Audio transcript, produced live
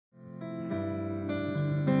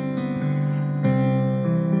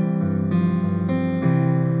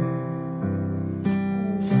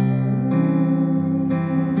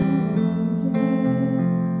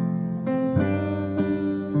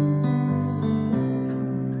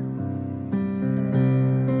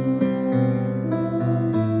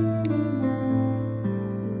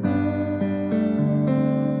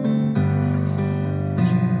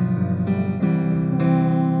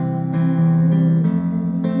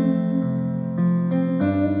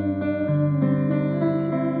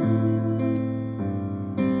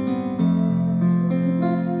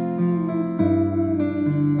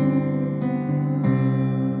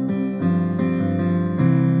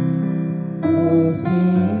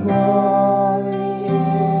sing glory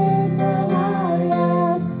in the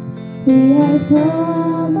highest. He has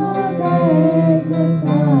come, a great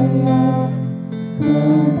Messiah.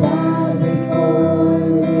 Come bow before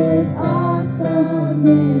this awesome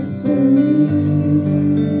mystery.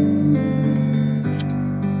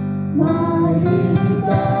 Mighty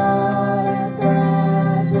God and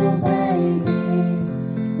fragile baby,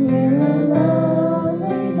 here a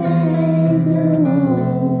lonely manger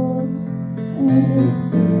holds, and it's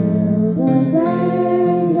still the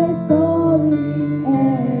greatest story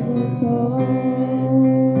ever told.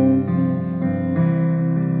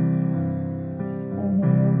 A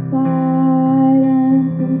hillside and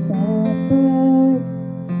some shepherds,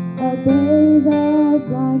 a blaze of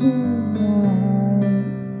blinding light,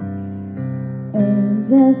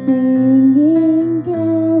 angels singing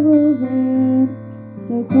carols in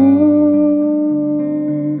the cold.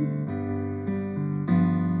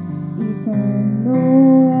 Eternal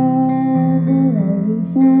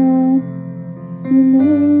revelation to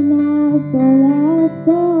men as the last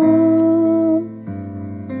dawn.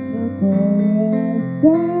 The glorious,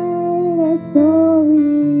 greatest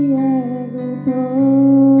story ever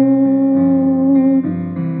told.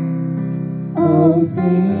 Oh,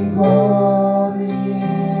 sing glory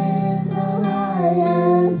in the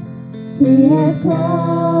highest. He has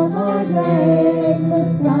come, our great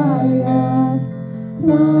Messiah.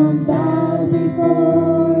 Come bow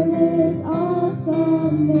before this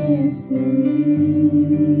awesome mystery.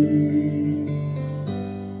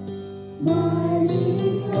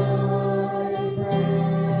 Mighty God and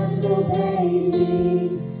fragile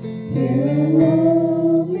baby, here a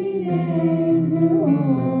lowly manger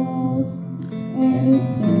holds, and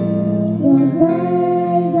it's still the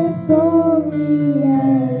greatest story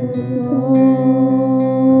ever told.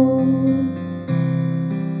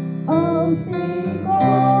 Oh, sing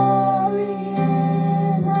glory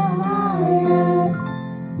in the highest.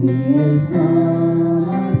 He has come,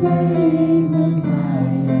 a great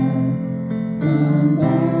Messiah. Come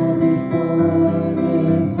bow before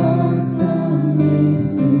this awesome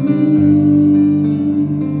mystery.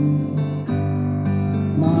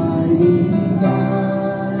 Mighty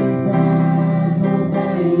God and fragile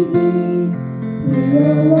baby,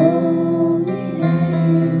 here a lonely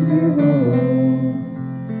manger holds,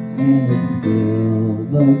 and it's still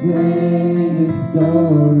the greatest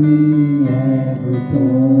story ever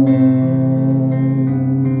told.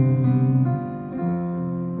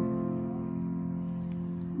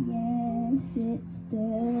 Yes, it's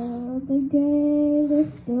still the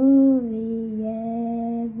greatest story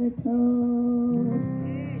ever told.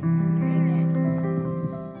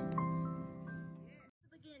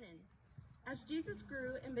 Beginning. As Jesus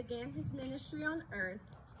grew and began his ministry on earth,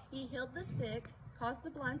 he healed the sick, caused the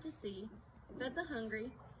blind to see, fed the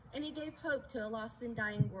hungry, and he gave hope to a lost and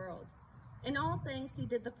dying world. In all things he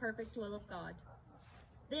did the perfect will of God.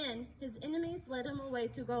 Then his enemies led him away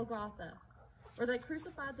to Golgotha, where they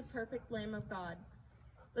crucified the perfect Lamb of God.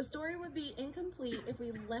 The story would be incomplete if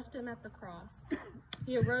we left him at the cross.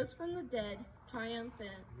 He arose from the dead,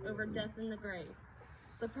 triumphant over death and the grave.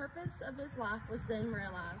 The purpose of his life was then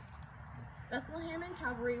realized. Bethlehem and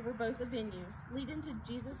Calvary were both the venues leading to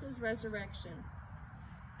Jesus' resurrection.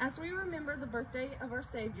 As we remember the birthday of our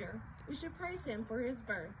Savior, we should praise him for his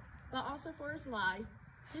birth, but also for his life,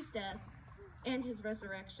 his death, and his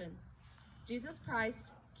resurrection. Jesus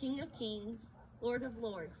Christ, King of Kings, Lord of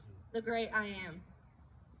Lords, the great I Am.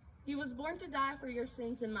 He was born to die for your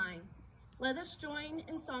sins and mine. Let us join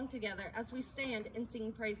in song together as we stand and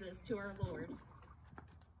sing praises to our Lord.